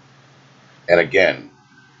iniquity. And again,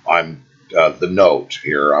 the note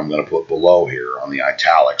here I'm going to put below here on the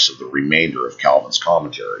italics of the remainder of Calvin's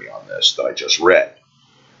commentary on this that I just read.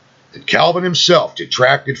 That Calvin himself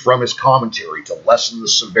detracted from his commentary to lessen the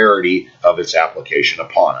severity of its application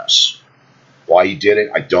upon us. Why he did it,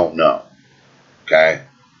 I don't know. Okay?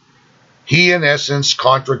 He, in essence,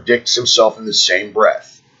 contradicts himself in the same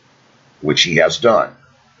breath, which he has done.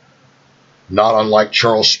 Not unlike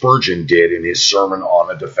Charles Spurgeon did in his sermon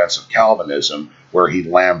on a defense of Calvinism, where he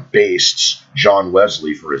lambastes John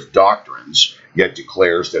Wesley for his doctrines, yet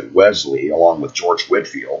declares that Wesley, along with George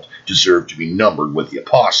Whitefield, deserved to be numbered with the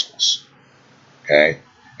apostles. Okay?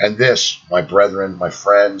 And this, my brethren, my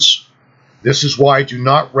friends, this is why I do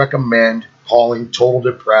not recommend calling total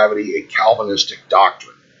depravity a Calvinistic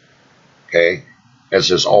doctrine. Okay? As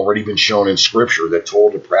has already been shown in Scripture, that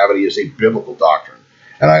total depravity is a biblical doctrine.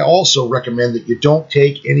 And I also recommend that you don't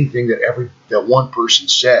take anything that one person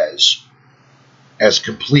says as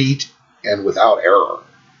complete and without error,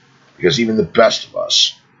 because even the best of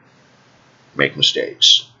us make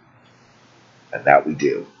mistakes, and that we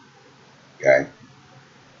do. Okay?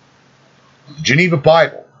 The Geneva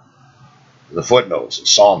Bible, the footnotes in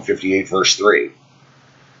Psalm 58, verse 3.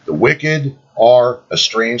 The wicked are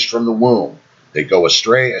estranged from the womb. They go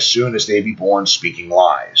astray as soon as they be born, speaking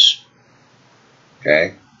lies.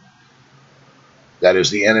 Okay? That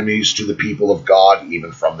is, the enemies to the people of God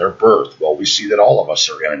even from their birth. Well, we see that all of us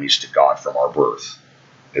are enemies to God from our birth,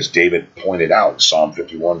 as David pointed out in Psalm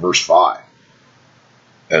 51, verse 5.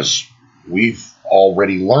 As we've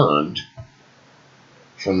already learned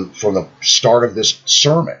from the start of this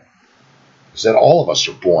sermon, is that all of us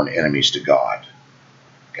are born enemies to God.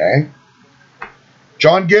 Okay?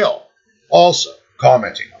 John Gill, also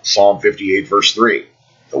commenting on Psalm 58, verse 3.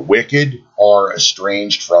 The wicked are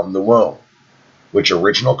estranged from the womb, which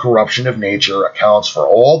original corruption of nature accounts for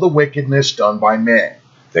all the wickedness done by men.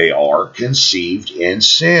 They are conceived in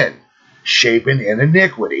sin, shapen in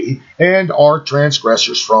iniquity, and are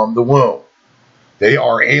transgressors from the womb. They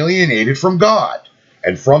are alienated from God,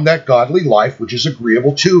 and from that godly life which is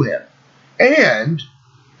agreeable to him, and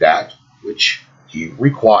that which he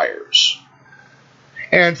requires,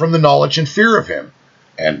 and from the knowledge and fear of him,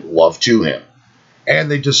 and love to him.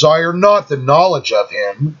 And they desire not the knowledge of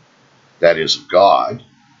him, that is, of God,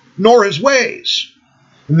 nor his ways.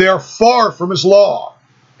 They are far from his law,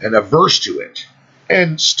 and averse to it,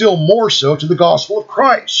 and still more so to the gospel of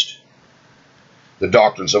Christ, the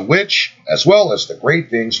doctrines of which, as well as the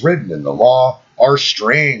great things written in the law, are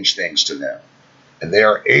strange things to them, and they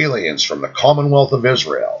are aliens from the commonwealth of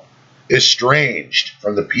Israel, estranged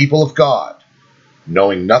from the people of God,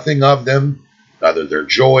 knowing nothing of them, neither their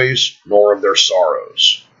joys nor of their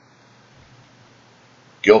sorrows.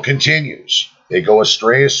 Gill continues, They go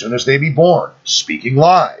astray as soon as they be born, speaking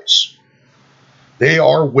lies. They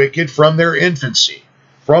are wicked from their infancy,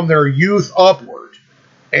 from their youth upward,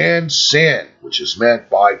 and sin, which is meant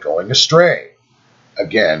by going astray.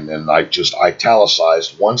 Again, and I just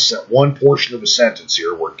italicized one portion of a sentence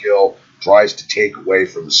here where Gill tries to take away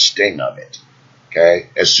from the sting of it. Okay?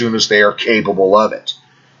 As soon as they are capable of it,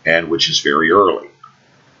 and which is very early.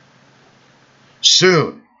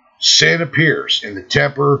 Soon, sin appears in the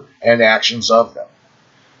temper and actions of them.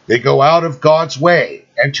 They go out of God's way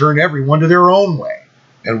and turn everyone to their own way,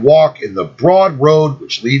 and walk in the broad road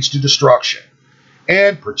which leads to destruction.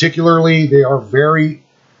 And particularly, they are very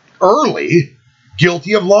early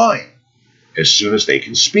guilty of lying, as soon as they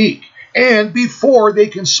can speak, and before they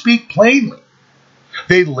can speak plainly.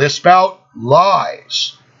 They lisp out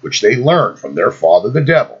lies, which they learn from their father the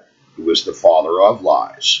devil, who is the father of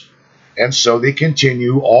lies. And so they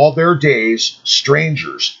continue all their days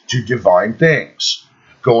strangers to divine things,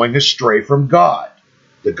 going astray from God,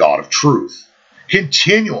 the God of truth,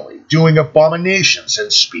 continually doing abominations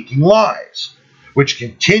and speaking lies, which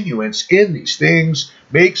continuance in these things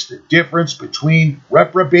makes the difference between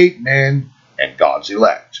reprobate men and God's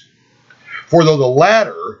elect. For though the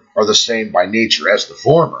latter are the same by nature as the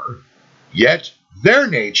former, yet their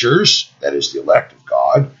natures, that is the elect of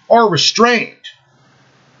God, are restrained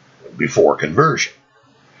before conversion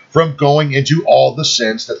from going into all the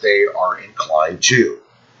sins that they are inclined to.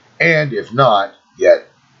 And if not, yet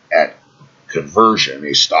at conversion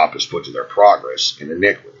a stop is put to their progress in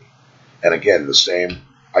iniquity. And again, the same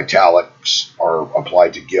italics are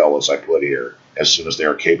applied to Gill as I put here, as soon as they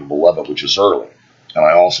are capable of it, which is early. And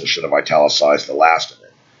I also should have italicized the last of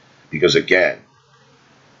it, because again,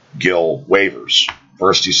 Gill wavers.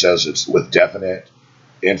 First he says it's with definite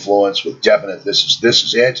influence, with definite this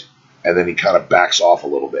is it, and then he kind of backs off a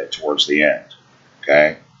little bit towards the end.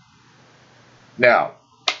 Okay? Now,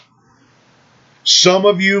 some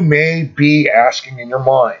of you may be asking in your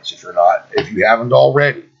minds, if you haven't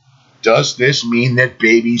already, does this mean that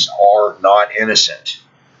babies are not innocent?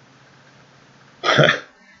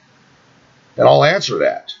 And I'll answer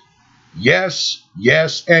that. Yes,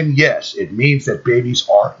 yes, and yes. It means that babies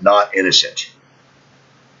are not innocent.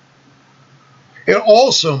 It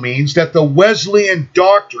also means that the Wesleyan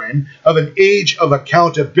doctrine of an age of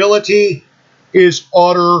accountability is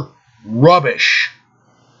utter rubbish.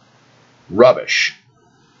 Rubbish.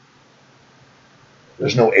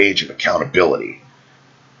 There's no age of accountability.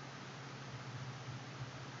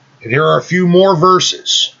 And here are a few more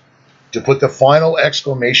verses to put the final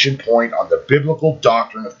exclamation point on the biblical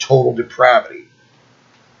doctrine of total depravity.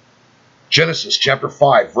 Genesis chapter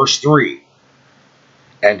 5, verse 3.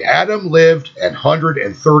 And Adam lived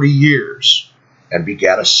 130 years, and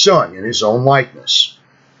begat a son in his own likeness,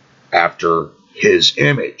 after his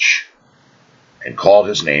image, and called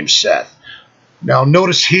his name Seth. Now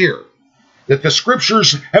notice here that the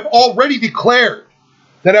scriptures have already declared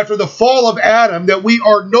that after the fall of Adam, that we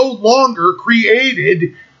are no longer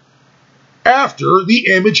created after the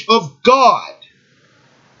image of God.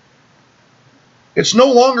 It's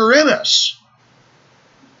no longer in us.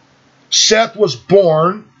 Seth was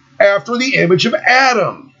born after the image of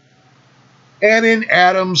Adam, and in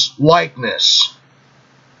Adam's likeness.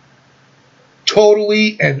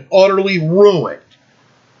 Totally and utterly ruined.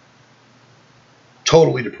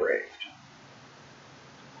 Totally depraved.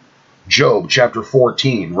 Job chapter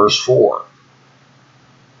 14, verse 4.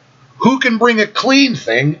 Who can bring a clean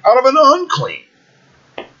thing out of an unclean?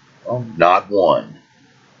 Well, not one.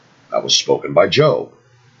 That was spoken by Job.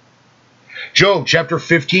 Job chapter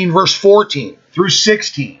 15, verse 14 through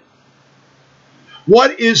 16.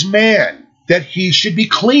 What is man that he should be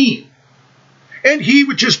clean? And he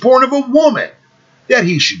which is born of a woman, that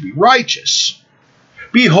he should be righteous.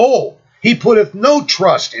 Behold, he putteth no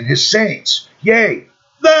trust in his saints. Yea,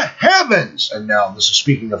 the heavens, and now this is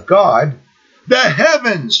speaking of God, the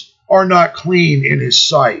heavens are not clean in his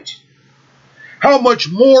sight. How much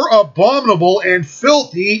more abominable and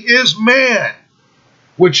filthy is man,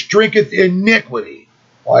 which drinketh iniquity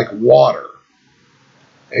like water.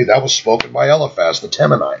 Hey, that was spoken by Eliphaz the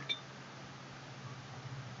Temanite.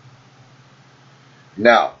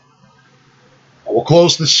 Now, I will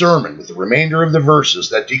close the sermon with the remainder of the verses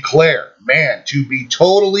that declare man to be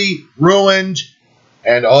totally ruined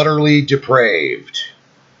and utterly depraved.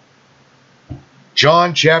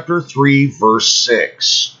 John chapter 3, verse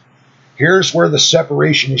 6. Here's where the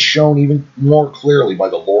separation is shown even more clearly by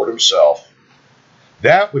the Lord himself.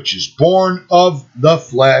 That which is born of the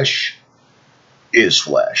flesh is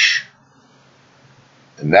flesh,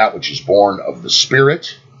 and that which is born of the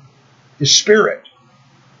Spirit is spirit.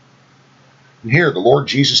 And here the Lord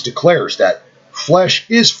Jesus declares that flesh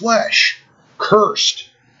is flesh, cursed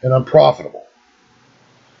and unprofitable.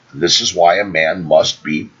 This is why a man must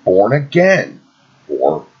be born again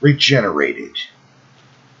or regenerated.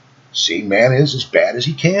 See, man is as bad as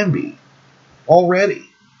he can be already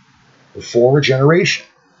before regeneration.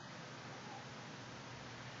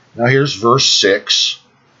 Now here's verse 6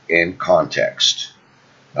 in context.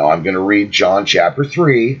 Now I'm going to read John chapter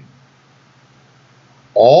 3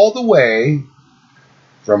 all the way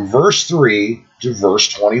from verse 3 to verse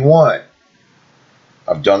 21.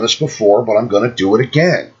 I've done this before, but I'm going to do it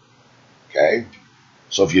again. Okay?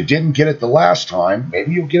 So if you didn't get it the last time,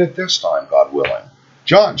 maybe you'll get it this time, God willing.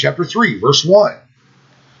 John chapter 3, verse 1.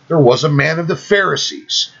 There was a man of the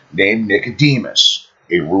Pharisees named Nicodemus,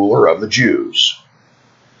 a ruler of the Jews.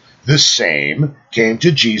 The same came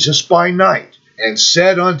to Jesus by night and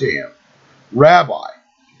said unto him, Rabbi,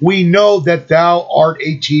 we know that thou art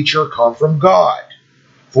a teacher come from God,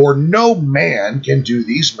 for no man can do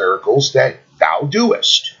these miracles that thou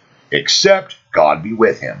doest, except God be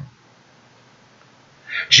with him.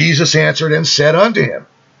 Jesus answered and said unto him,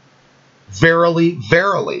 Verily,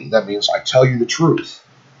 verily, that means I tell you the truth.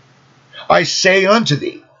 I say unto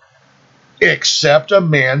thee, except a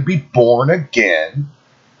man be born again,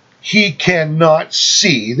 he cannot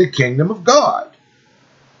see the kingdom of God.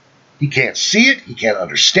 He can't see it, he can't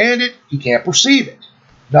understand it, he can't perceive it.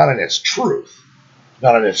 Not in its truth,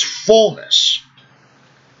 not in its fullness.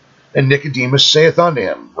 And Nicodemus saith unto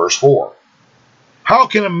him, verse 4, How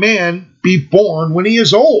can a man be born when he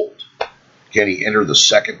is old? Can he enter the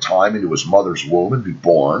second time into his mother's womb and be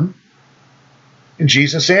born? And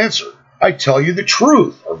Jesus answered, I tell you the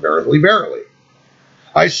truth, or verily, verily.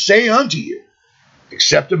 I say unto you,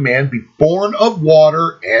 except a man be born of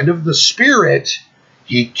water and of the Spirit,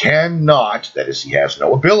 he cannot, that is, he has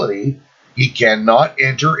no ability, he cannot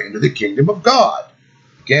enter into the kingdom of God.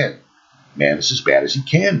 Again, man is as bad as he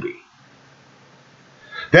can be.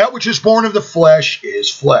 That which is born of the flesh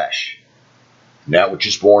is flesh, and that which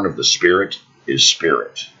is born of the Spirit is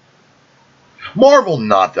spirit. Marvel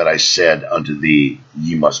not that I said unto thee,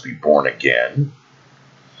 Ye must be born again.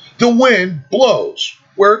 The wind blows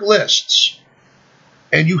where it lists,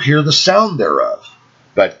 and you hear the sound thereof,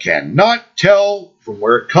 but cannot tell from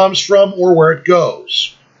where it comes from or where it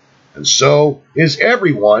goes. And so is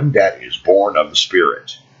everyone that is born of the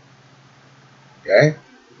Spirit. Okay?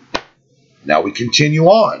 Now we continue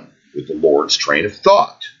on with the Lord's train of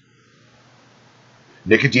thought.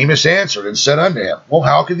 Nicodemus answered and said unto him, Well,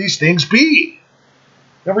 how can these things be?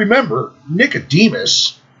 Now remember,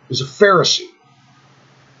 Nicodemus is a Pharisee.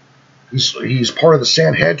 He's part of the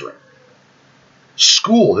Sanhedrin,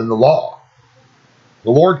 schooled in the law.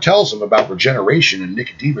 The Lord tells him about regeneration, and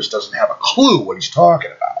Nicodemus doesn't have a clue what he's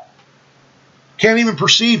talking about. Can't even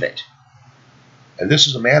perceive it. And this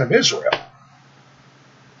is a man of Israel,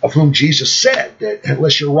 of whom Jesus said that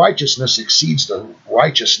unless your righteousness exceeds the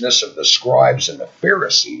righteousness of the scribes and the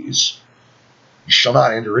Pharisees, you shall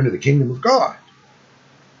not enter into the kingdom of God.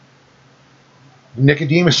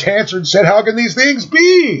 Nicodemus answered and said, How can these things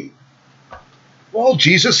be? Well,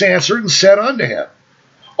 Jesus answered and said unto him,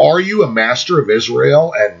 Are you a master of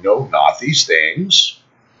Israel and know not these things?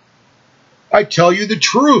 I tell you the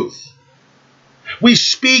truth. We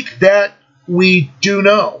speak that we do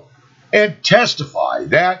know, and testify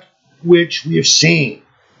that which we have seen,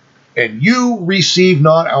 and you receive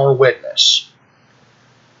not our witness.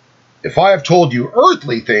 If I have told you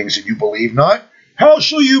earthly things and you believe not, how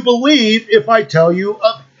shall you believe if I tell you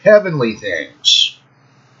of heavenly things?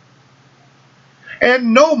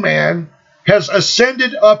 And no man has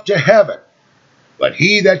ascended up to heaven, but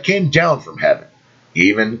he that came down from heaven,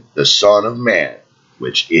 even the Son of Man,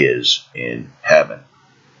 which is in heaven.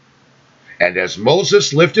 And as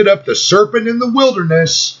Moses lifted up the serpent in the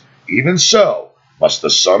wilderness, even so must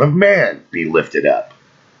the Son of Man be lifted up,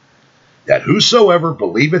 that whosoever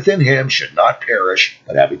believeth in him should not perish,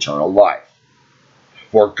 but have eternal life.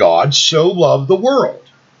 For God so loved the world,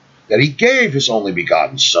 that he gave his only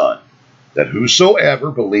begotten Son, that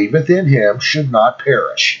whosoever believeth in him should not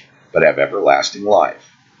perish, but have everlasting life.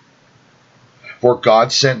 For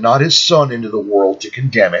God sent not his Son into the world to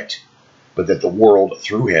condemn it, but that the world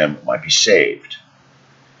through him might be saved.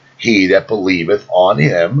 He that believeth on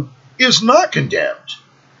him is not condemned,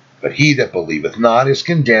 but he that believeth not is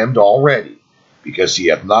condemned already, because he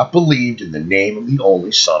hath not believed in the name of the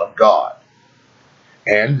only Son of God.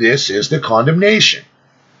 And this is the condemnation,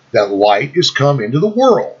 that light is come into the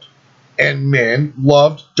world, and men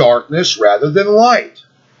loved darkness rather than light,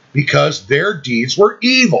 because their deeds were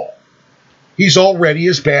evil. He's already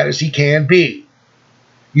as bad as he can be.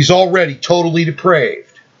 He's already totally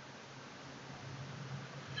depraved.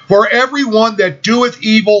 For everyone that doeth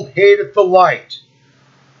evil hateth the light,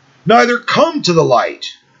 neither come to the light,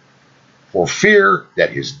 for fear that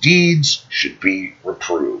his deeds should be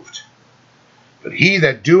reproved. But he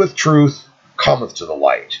that doeth truth cometh to the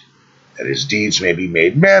light, that his deeds may be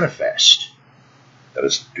made manifest, that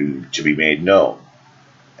is to be made known,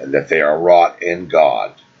 and that they are wrought in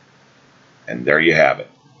God. And there you have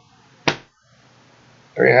it.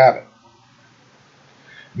 There you have it.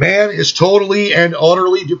 Man is totally and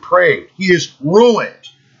utterly depraved. He is ruined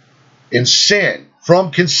in sin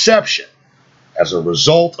from conception as a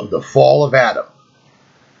result of the fall of Adam.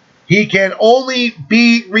 He can only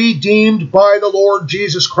be redeemed by the Lord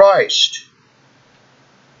Jesus Christ,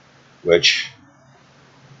 which,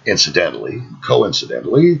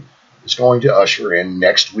 coincidentally, is going to usher in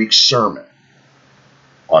next week's sermon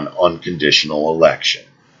on unconditional election.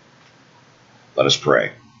 Let us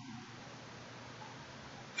pray.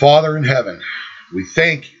 Father in heaven, we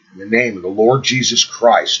thank you in the name of the Lord Jesus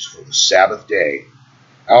Christ for the Sabbath day,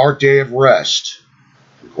 our day of rest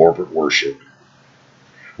and corporate worship.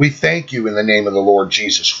 We thank you in the name of the Lord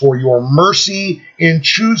Jesus for your mercy in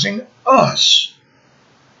choosing us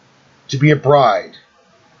to be a bride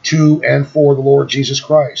to and for the Lord Jesus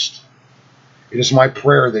Christ. It is my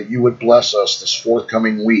prayer that you would bless us this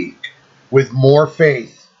forthcoming week with more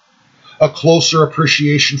faith, a closer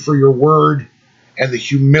appreciation for your word, and the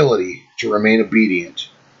humility to remain obedient.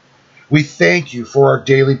 We thank you for our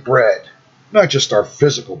daily bread, not just our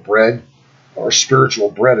physical bread, but our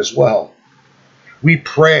spiritual bread as well. We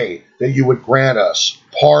pray that you would grant us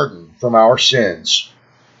pardon from our sins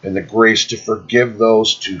and the grace to forgive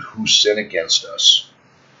those who sin against us.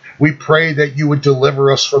 We pray that you would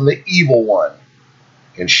deliver us from the evil one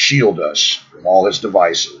and shield us from all his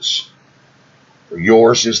devices. For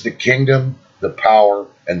yours is the kingdom, the power,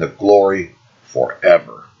 and the glory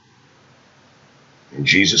forever. In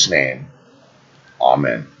Jesus' name,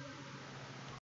 amen.